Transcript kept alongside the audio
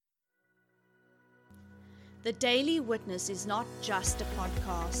The Daily Witness is not just a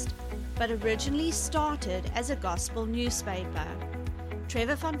podcast, but originally started as a gospel newspaper.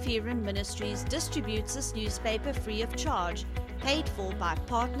 Trevor van Vuren Ministries distributes this newspaper free of charge, paid for by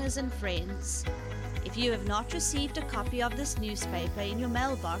partners and friends. If you have not received a copy of this newspaper in your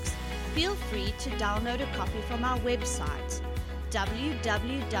mailbox, feel free to download a copy from our website,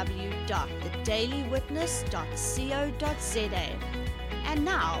 www.thedailywitness.co.za. And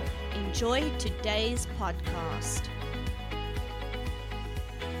now, enjoy today's podcast.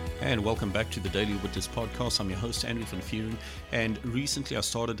 And welcome back to the Daily Witness podcast. I'm your host, Andrew van Vuren, and recently I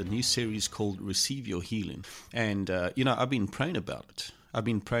started a new series called Receive Your Healing. And, I've been praying about it. I've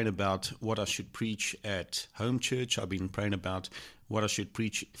been praying about what I should preach at home church. I've been praying about what I should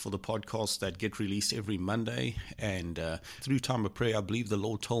preach for the podcasts that get released every Monday. And through time of prayer, I believe the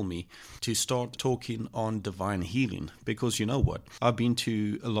Lord told me to start talking on divine healing. Because you know what? I've been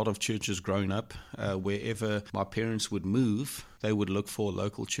to a lot of churches growing up. Wherever my parents would move, they would look for a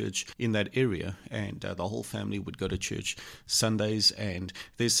local church in that area. And the whole family would go to church Sundays. And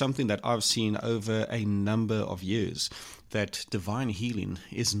there's something that I've seen over a number of years, that divine healing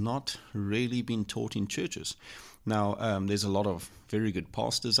is not really being taught in churches. Now, there's a lot of very good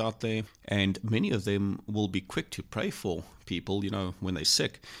pastors out there, and many of them will be quick to pray for people, when they're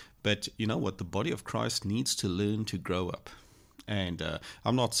sick. But you know what? The body of Christ needs to learn to grow up. And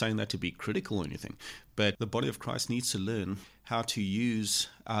I'm not saying that to be critical or anything, but the body of Christ needs to learn how to use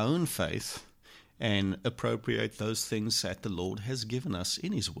our own faith and appropriate those things that the Lord has given us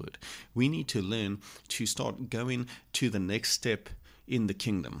in His Word. We need to learn to start going to the next step in the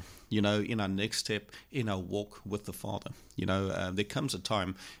kingdom, in our next step in our walk with the Father. There comes a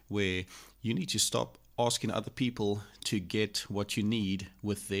time where you need to stop asking other people to get what you need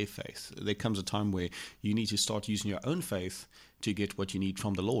with their faith. There comes a time where you need to start using your own faith to get what you need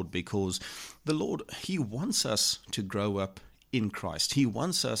from the Lord, because the Lord, He wants us to grow up in Christ. He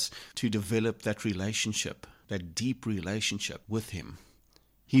wants us to develop that relationship, that deep relationship with Him.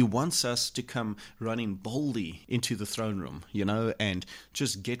 He wants us to come running boldly into the throne room, and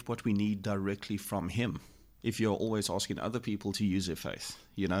just get what we need directly from Him. If you're always asking other people to use their faith,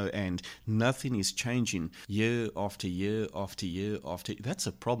 and nothing is changing year after year after year after, that's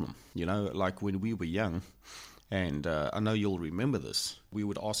a problem, like when we were young. And I know you'll remember this. We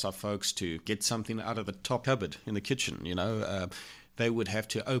would ask our folks to get something out of the top cupboard in the kitchen, They would have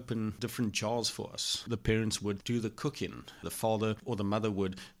to open different jars for us. The parents would do the cooking. The father or the mother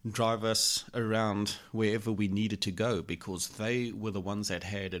would drive us around wherever we needed to go, because they were the ones that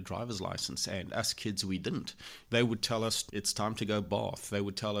had a driver's license, and us kids, we didn't. They would tell us it's time to go bath. They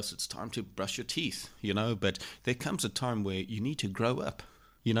would tell us it's time to brush your teeth, But there comes a time where you need to grow up.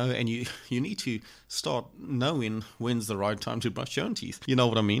 And you need to start knowing when's the right time to brush your own teeth. You know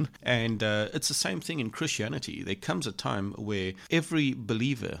what I mean? And it's the same thing in Christianity. There comes a time where every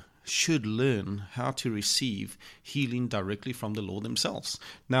believer should learn how to receive healing directly from the Lord themselves.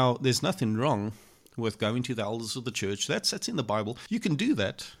 Now, there's nothing wrong with going to the elders of the church. That's in the Bible. You can do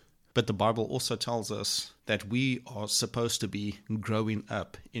that. But the Bible also tells us that we are supposed to be growing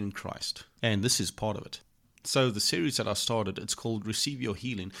up in Christ. And this is part of it. So the series that I started, it's called Receive Your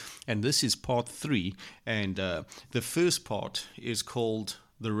Healing, and this is part 3, and the first part is called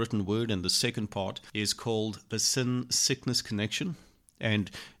The Written Word, and the second part is called The Sin-Sickness Connection, and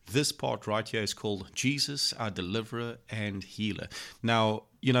this part right here is called Jesus, Our Deliverer and Healer. Now,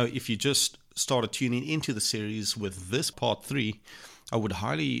 if you just started tuning into the series with this part 3, I would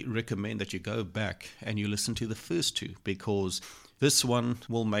highly recommend that you go back and you listen to the first 2, because this one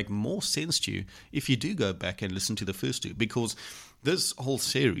will make more sense to you if you do go back and listen to the first 2, because this whole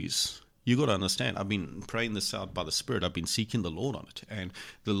series, you got to understand, I've been praying this out by the Spirit. I've been seeking the Lord on it, and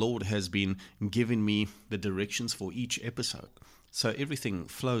the Lord has been giving me the directions for each episode. So everything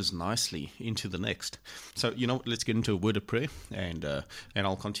flows nicely into the next. So, let's get into a word of prayer, and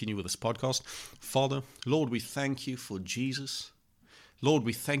I'll continue with this podcast. Father, Lord, we thank you for Jesus. Lord,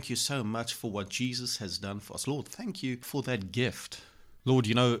 we thank you so much for what Jesus has done for us. Lord, thank you for that gift. Lord,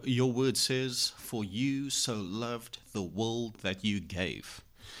 your word says, for you so loved the world that you gave.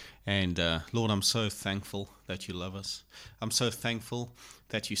 And Lord, I'm so thankful that you love us. I'm so thankful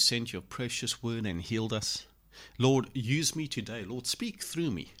that you sent your precious word and healed us. Lord, use me today. Lord, speak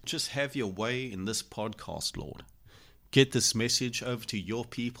through me. Just have your way in this podcast, Lord. Get this message over to your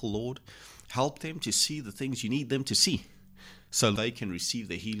people, Lord. Help them to see the things you need them to see, so they can receive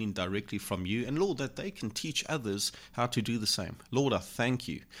the healing directly from you. And Lord, that they can teach others how to do the same. Lord, I thank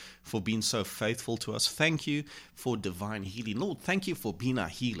you for being so faithful to us. Thank you for divine healing. Lord, thank you for being our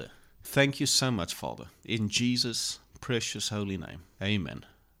healer. Thank you so much, Father. In Jesus' precious holy name. Amen.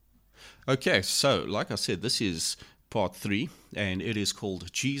 Okay, so like I said, this is part 3, and it is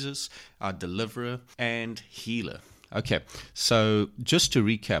called Jesus, our Deliverer and Healer. Okay, so just to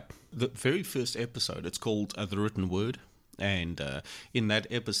recap, the very first episode, it's called The Written Word. And in that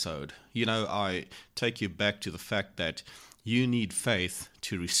episode, I take you back to the fact that you need faith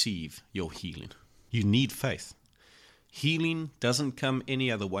to receive your healing. You need faith. Healing doesn't come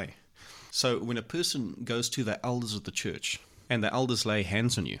any other way. So when a person goes to the elders of the church and the elders lay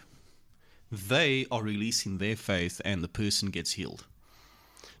hands on you, they are releasing their faith and the person gets healed.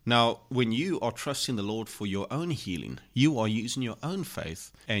 Now, when you are trusting the Lord for your own healing, you are using your own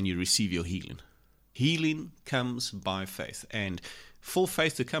faith and you receive your healing. Healing comes by faith. And for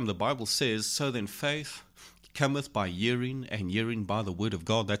faith to come, the Bible says, so then faith cometh by hearing, and hearing by the word of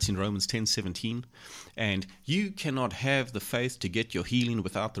God. That's in Romans 10:17. And you cannot have the faith to get your healing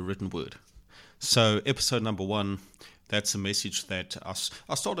without the written word. So episode number 1, that's a message that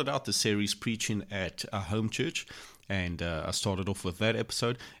I started out the series preaching at a home church. And I started off with that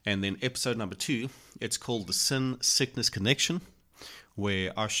episode. And then episode number 2, it's called the Sin-Sickness Connection,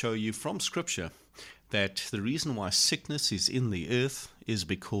 where I show you from Scripture that the reason why sickness is in the earth is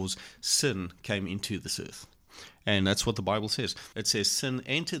because sin came into this earth. And that's what the Bible says. It says sin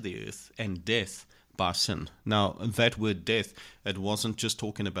entered the earth and death by sin. Now, that word death, it wasn't just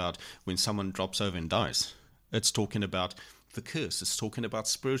talking about when someone drops over and dies. It's talking about the curse. It's talking about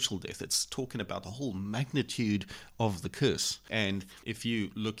spiritual death. It's talking about the whole magnitude of the curse. And if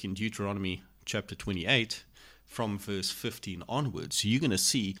you look in Deuteronomy chapter 28, from verse 15 onwards, you're going to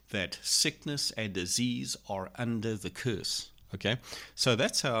see that sickness and disease are under the curse. Okay, so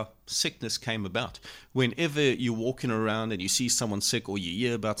that's how sickness came about. Whenever you're walking around and you see someone sick, or you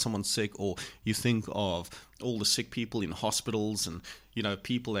hear about someone sick, or you think of all the sick people in hospitals and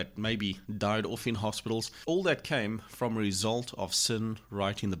people that maybe died off in hospitals, all that came from a result of sin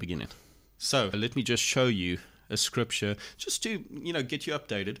right in the beginning. So let me just show you a scripture just to get you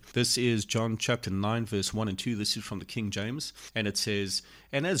updated. This is John chapter 9 verse 1 and 2. This is from the King James, and it says,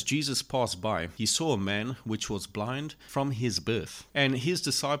 "And as Jesus passed by, he saw a man which was blind from his birth. And his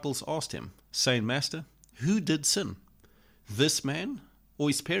disciples asked him, saying, Master, who did sin, this man or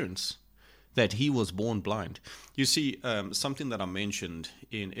his parents, that he was born blind?" You see, something that I mentioned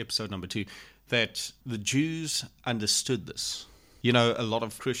in episode number 2, that the Jews understood this. A lot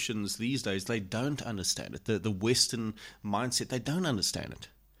of Christians these days, they don't understand it. The Western mindset, they don't understand it.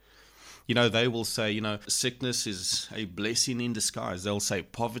 They will say, sickness is a blessing in disguise. They'll say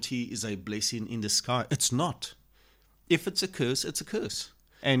poverty is a blessing in disguise. It's not. If it's a curse, it's a curse.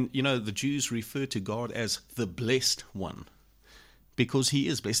 And, the Jews refer to God as the blessed one because he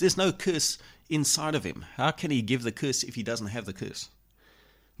is blessed. There's no curse inside of him. How can he give the curse if he doesn't have the curse?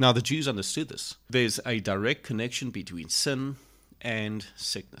 Now, the Jews understood this. There's a direct connection between sin and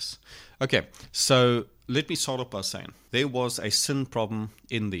sickness. Okay, so let me start off by saying there was a sin problem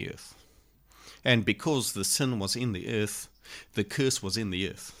in the earth. And because the sin was in the earth, the curse was in the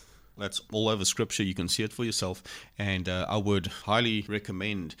earth. That's all over Scripture. You can see it for yourself. And I would highly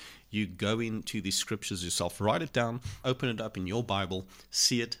recommend you go into these Scriptures yourself. Write it down, open it up in your Bible,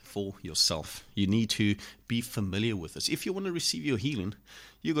 see it for yourself. You need to be familiar with this. If you want to receive your healing,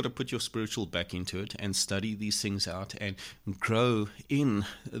 you've got to put your spiritual back into it and study these things out and grow in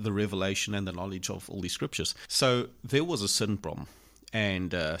the revelation and the knowledge of all these Scriptures. So there was a sin problem.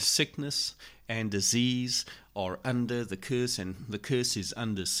 And sickness and disease are under the curse, and the curse is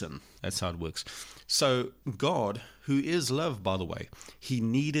under sin. That's how it works. So God, who is love, by the way, he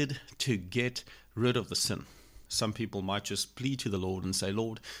needed to get rid of the sin. Some people might just plead to the Lord and say,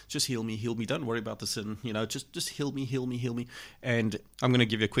 Lord, just heal me. Don't worry about the sin. Just heal me. And I'm going to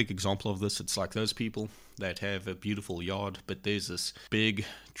give you a quick example of this. It's like those people that have a beautiful yard, but there's this big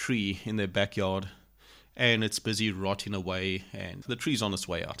tree in their backyard, and it's busy rotting away, and the tree's on its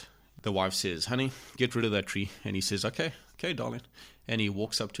way out. The wife says, honey, get rid of that tree. And he says, okay, darling. And he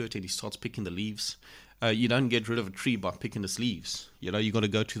walks up to it and he starts picking the leaves. You don't get rid of a tree by picking its leaves. You got to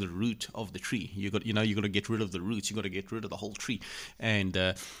go to the root of the tree. You got to get rid of the roots. You got to get rid of the whole tree. And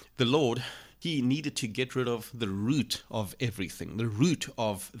the Lord, he needed to get rid of the root of everything, the root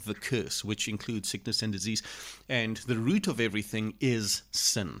of the curse, which includes sickness and disease. And the root of everything is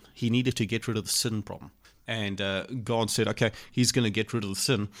sin. He needed to get rid of the sin problem. And God said, okay, he's going to get rid of the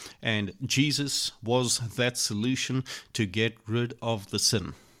sin. And Jesus was that solution to get rid of the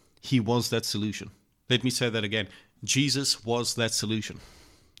sin. He was that solution. Let me say that again. Jesus was that solution.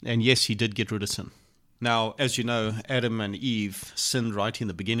 And yes, he did get rid of sin. Now, as you know, Adam and Eve sinned right in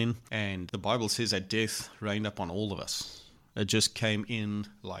the beginning. And the Bible says that death reigned upon all of us. It just came in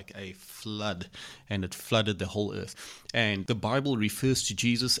like a flood, and it flooded the whole earth. And the Bible refers to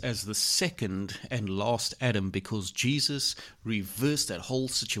Jesus as the second and last Adam because Jesus reversed that whole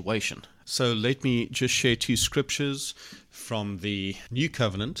situation. So let me just share 2 scriptures from the New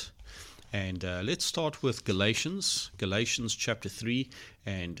Covenant. And let's start with Galatians chapter 3.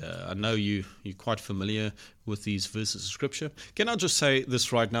 And I know you're quite familiar with these verses of Scripture. Can I just say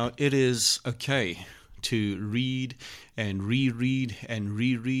this right now? It is okay to read and reread and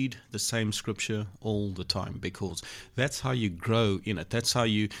reread the same Scripture all the time, because that's how you grow in it. That's how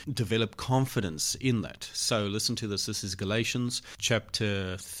you develop confidence in that. So listen to this. This is Galatians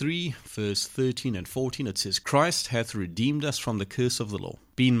chapter 3, verse 13 and 14. It says, Christ hath redeemed us from the curse of the law,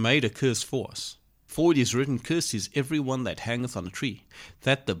 being made a curse for us. For it is written, Cursed is every one that hangeth on a tree,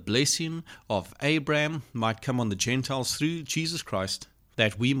 that the blessing of Abraham might come on the Gentiles through Jesus Christ,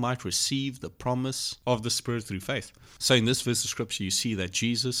 that we might receive the promise of the Spirit through faith. So in this verse of Scripture, you see that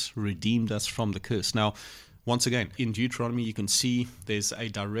Jesus redeemed us from the curse. Now, once again, in Deuteronomy, you can see there's a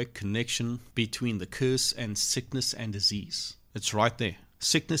direct connection between the curse and sickness and disease. It's right there.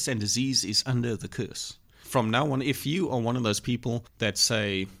 Sickness and disease is under the curse. From now on, if you are one of those people that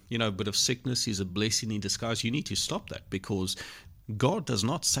say, a bit of sickness is a blessing in disguise, you need to stop that, because God does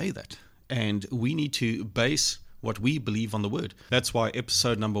not say that. And we need to base what we believe on the Word. That's why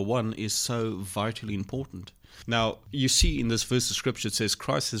episode number 1 is so vitally important. Now, you see in this verse of Scripture, it says,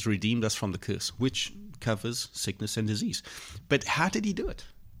 Christ has redeemed us from the curse, which covers sickness and disease. But how did he do it?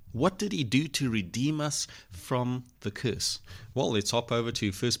 What did he do to redeem us from the curse? Well, let's hop over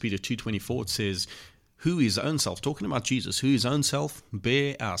to 1 Peter 2:24. It says, who his own self, talking about Jesus, who his own self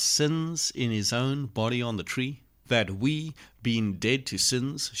bare our sins in his own body on the tree, that we, being dead to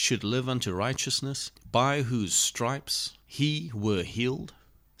sins, should live unto righteousness, by whose stripes he were healed.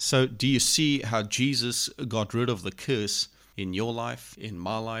 So do you see how Jesus got rid of the curse in your life, in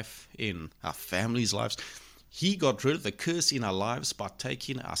my life, in our family's lives? He got rid of the curse in our lives by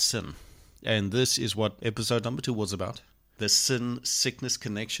taking our sin. And this is what episode number 2 was about, the sin-sickness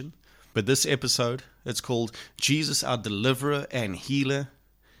connection. But this episode, it's called Jesus, our deliverer and healer.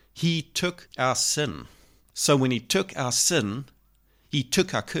 He took our sin. So when he took our sin, he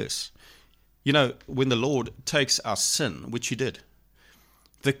took our curse. When the Lord takes our sin, which he did,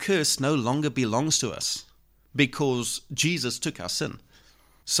 the curse no longer belongs to us because Jesus took our sin.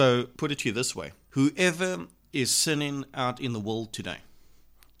 So put it to you this way. Whoever is sinning out in the world today,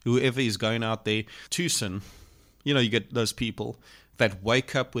 whoever is going out there to sin, you get those people that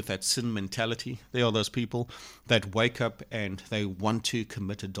wake up with that sin mentality. They are those people that wake up and they want to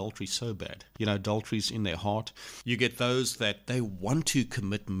commit adultery so bad. Adultery's in their heart. You get those that they want to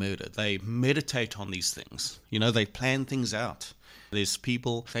commit murder. They meditate on these things. They plan things out. There's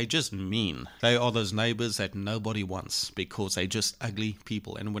people, they just mean. They are those neighbors that nobody wants because they're just ugly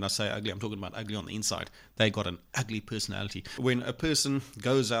people. And when I say ugly, I'm talking about ugly on the inside. They got an ugly personality. When a person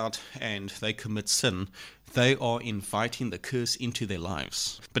goes out and they commit sin, they are inviting the curse into their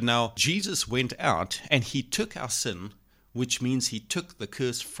lives. But now Jesus went out and he took our sin, which means he took the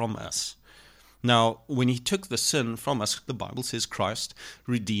curse from us. Now, when he took the sin from us, the Bible says Christ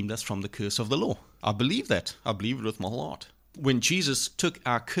redeemed us from the curse of the law. I believe that. I believe it with my whole heart. When Jesus took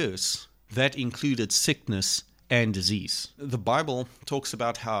our curse, that included sickness and disease. The Bible talks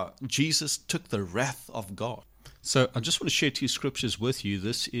about how Jesus took the wrath of God. So I just want to share 2 scriptures with you.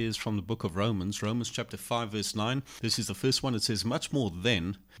 This is from the book of Romans chapter 5, verse 9. This is the first one. It says, much more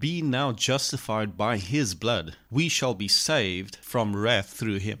then, being now justified by his blood, we shall be saved from wrath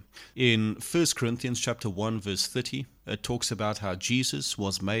through him. In 1 Corinthians chapter 1, verse 30, it talks about how Jesus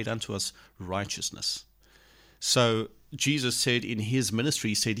was made unto us righteousness. So Jesus said in his ministry,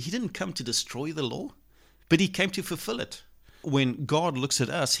 he said he didn't come to destroy the law, but he came to fulfill it. When God looks at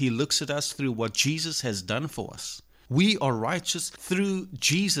us, he looks at us through what Jesus has done for us. We are righteous through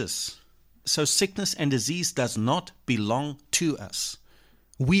Jesus. So sickness and disease does not belong to us.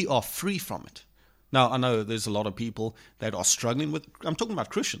 We are free from it. Now, I know there's a lot of people that are struggling with, I'm talking about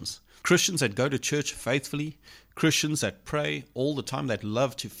Christians that go to church faithfully, Christians that pray all the time, that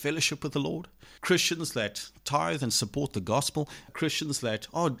love to fellowship with the Lord, Christians that tithe and support the gospel, Christians that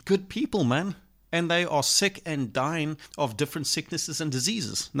are good people, man. And they are sick and dying of different sicknesses and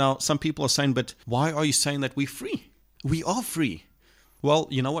diseases. Now, some people are saying, but why are you saying that we're free? We are free. Well,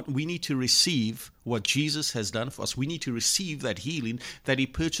 you know what? We need to receive what Jesus has done for us. We need to receive that healing that he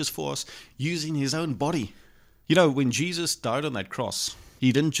purchased for us using his own body. When Jesus died on that cross,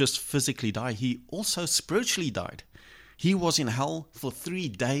 he didn't just physically die. He also spiritually died. He was in hell for 3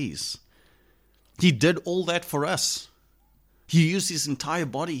 days. He did all that for us. He used his entire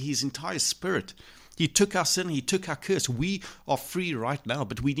body, his entire spirit. He took our sin, He took our curse. We are free right now,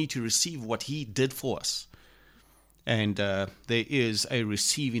 but we need to receive what He did for us. And there is a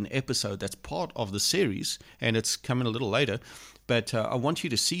receiving episode that's part of the series, and it's coming a little later. But I want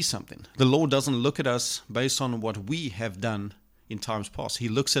you to see something. The Lord doesn't look at us based on what we have done in times past. He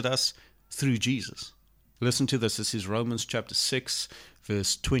looks at us through Jesus. Listen to this. This is Romans chapter 6,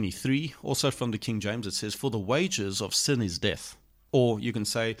 verse 23. Also from the King James, it says, "For the wages of sin is death." Or you can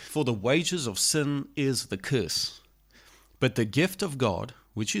say, "For the wages of sin is the curse. But the gift of God,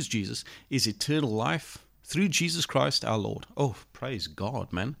 which is Jesus, is eternal life through Jesus Christ our Lord." Oh, praise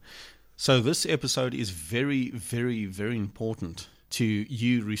God, man. So this episode is very, very, very important to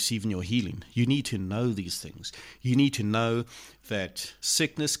you receiving your healing. You need to know these things. You need to know that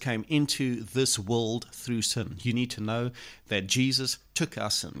sickness came into this world through sin. You need to know that Jesus took our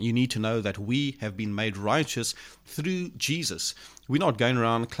sin. You need to know that we have been made righteous through Jesus. We're not going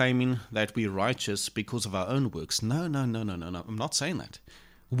around claiming that we're righteous because of our own works. No. I'm not saying that.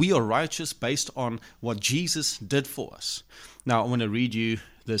 We are righteous based on what Jesus did for us. Now, I want to read you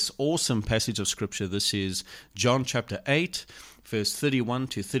this awesome passage of Scripture. This is John chapter 8, verse 31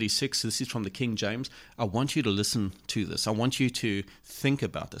 to 36. This is from the King James. I want you to listen to this. I want you to think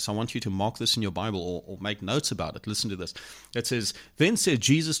about this. I want you to mark this in your Bible or make notes about it. Listen to this. It says, "Then said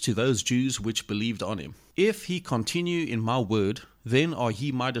Jesus to those Jews which believed on him, If he continue in my word, then are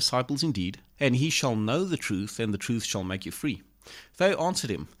ye my disciples indeed, and he shall know the truth, and the truth shall make you free. They answered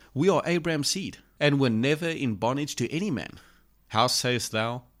him, We are Abraham's seed, and were never in bondage to any man. How sayest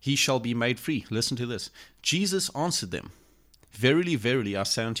thou, he shall be made free?" Listen to this. Jesus answered them, "Verily, verily, I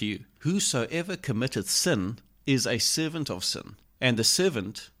say unto you, whosoever committeth sin is a servant of sin. And the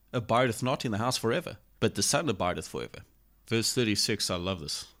servant abideth not in the house forever, but the Son abideth forever." Verse 36, I love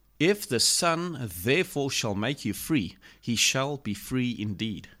this. "If the Son therefore shall make you free, he shall be free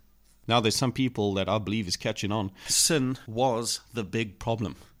indeed." Now there's some people that I believe is catching on. Sin was the big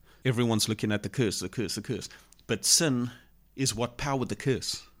problem. Everyone's looking at the curse. But sin is what powered the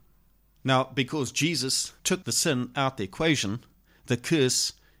curse. Now, because Jesus took the sin out the equation, the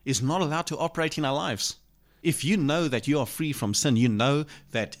curse is not allowed to operate in our lives. If you know that you are free from sin, you know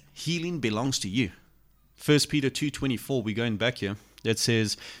that healing belongs to you. 1 Peter 2:24, we're going back here. It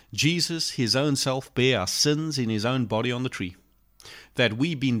says, "Jesus, his own self, bare our sins in his own body on the tree, that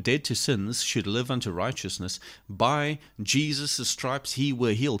we, being dead to sins, should live unto righteousness. By Jesus' stripes he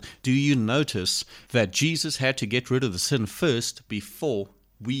were healed." Do you notice that Jesus had to get rid of the sin first before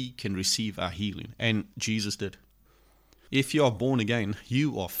we can receive our healing? And Jesus did. If you are born again,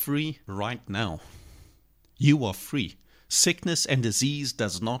 you are free right now. You are free. Sickness and disease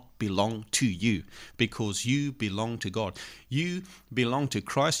does not belong to you because you belong to God. You belong to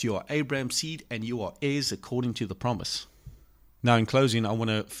Christ. You are Abraham's seed and you are heirs according to the promise. Now, in closing, I want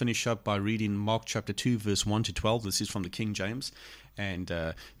to finish up by reading Mark chapter 2, verse 1 to 12. This is from the King James. And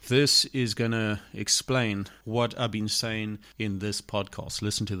this is going to explain what I've been saying in this podcast.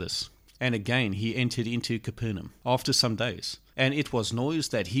 Listen to this. "And again he entered into Capernaum after some days, and it was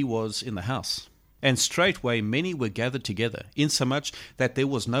noised that he was in the house. And straightway many were gathered together, insomuch that there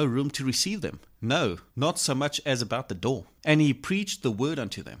was no room to receive them, no, not so much as about the door. And he preached the word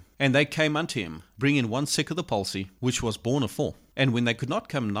unto them. And they came unto him, bringing one sick of the palsy, which was borne afore. And when they could not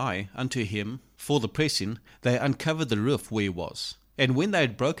come nigh unto him for the pressing, they uncovered the roof where he was. And when they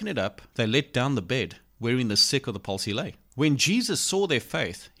had broken it up, they let down the bed, wherein the sick of the palsy lay. When Jesus saw their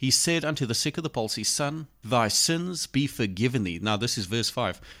faith, he said unto the sick of the palsy, Son, thy sins be forgiven thee. Now this is verse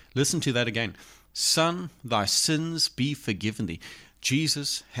 5. Listen to that again. Son, thy sins be forgiven thee.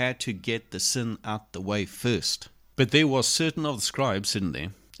 Jesus had to get the sin out the way first. But there was certain of the scribes sitting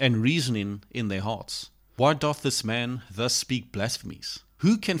there, and reasoning in their hearts, Why doth this man thus speak blasphemies?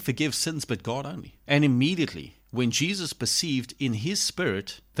 Who can forgive sins but God only? And immediately, when Jesus perceived in his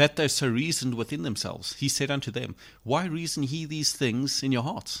spirit that they so reasoned within themselves, he said unto them, Why reason ye these things in your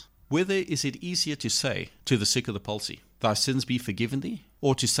hearts? Whether is it easier to say to the sick of the palsy, Thy sins be forgiven thee?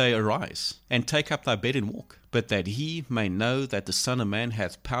 Or to say, Arise, and take up thy bed and walk? But that he may know that the Son of Man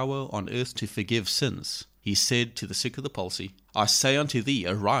hath power on earth to forgive sins, he said to the sick of the palsy, I say unto thee,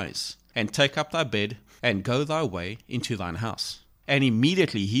 Arise, and take up thy bed, and go thy way into thine house. And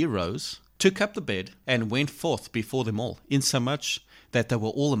immediately he arose, took up the bed, and went forth before them all, insomuch that they were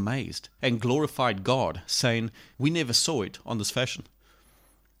all amazed, and glorified God, saying, We never saw it on this fashion.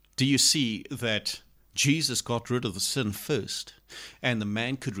 Do you see that Jesus got rid of the sin first, and the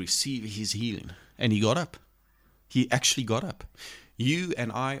man could receive his healing? And he got up. He actually got up. You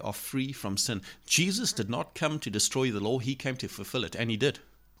and I are free from sin. Jesus did not come to destroy the law. He came to fulfill it, and he did.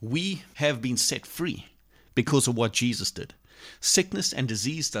 We have been set free because of what Jesus did. Sickness and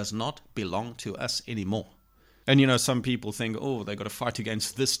disease does not belong to us anymore. And some people think, oh, they got to fight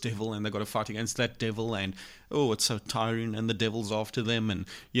against this devil and they got to fight against that devil, and oh, it's so tiring, and the devil's after them, and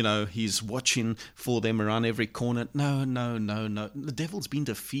he's watching for them around every corner. No. The devil's been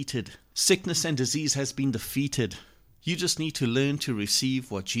defeated. Sickness and disease has been defeated. You just need to learn to receive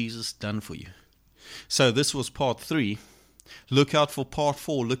what Jesus done for you. So this was part 3. Look out for part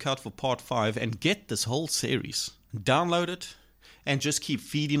 4, look out for part 5, and get this whole series. Download it and just keep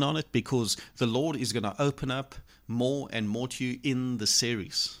feeding on it, because the Lord is going to open up more and more to you in the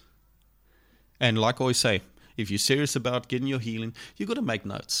series. And like I always say, if you're serious about getting your healing, you've got to make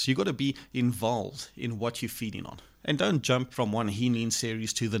notes. You've got to be involved in what you're feeding on. And don't jump from one healing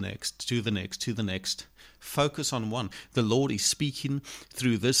series to the next, to the next, to the next. Focus on one. The Lord is speaking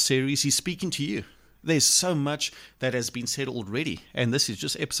through this series. He's speaking to you. There's so much that has been said already, and this is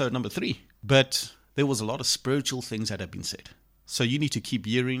just episode number 3. But there was a lot of spiritual things that have been said. So you need to keep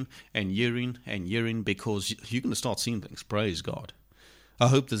hearing and hearing and hearing, because you're going to start seeing things. Praise God. I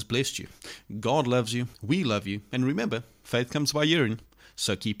hope this blessed you. God loves you. We love you. And remember, faith comes by hearing,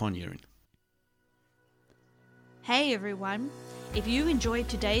 so keep on hearing. Hey everyone, if you enjoyed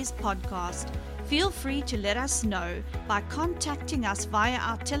today's podcast, feel free to let us know by contacting us via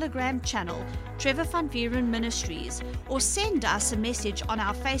our Telegram channel, Trevor Van Vieren Ministries, or send us a message on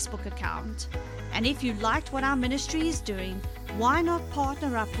our Facebook account. And if you liked what our ministry is doing, why not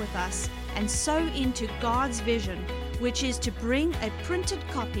partner up with us and sow into God's vision, which is to bring a printed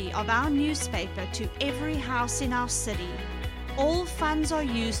copy of our newspaper to every house in our city. All funds are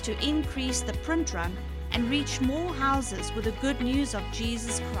used to increase the print run and reach more houses with the good news of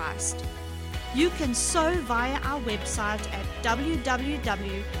Jesus Christ. You can sow via our website at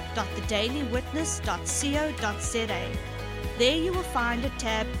www.thedailywitness.co.za. There you will find a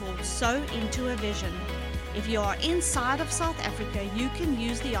tab called Sow into a Vision. If you are inside of South Africa, you can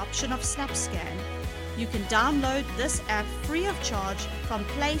use the option of SnapScan. You can download this app free of charge from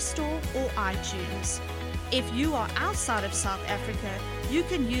Play Store or iTunes. If you are outside of South Africa, you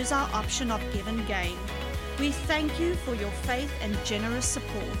can use our option of Give and Gain. We thank you for your faith and generous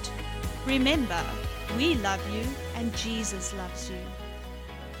support. Remember, we love you and Jesus loves you.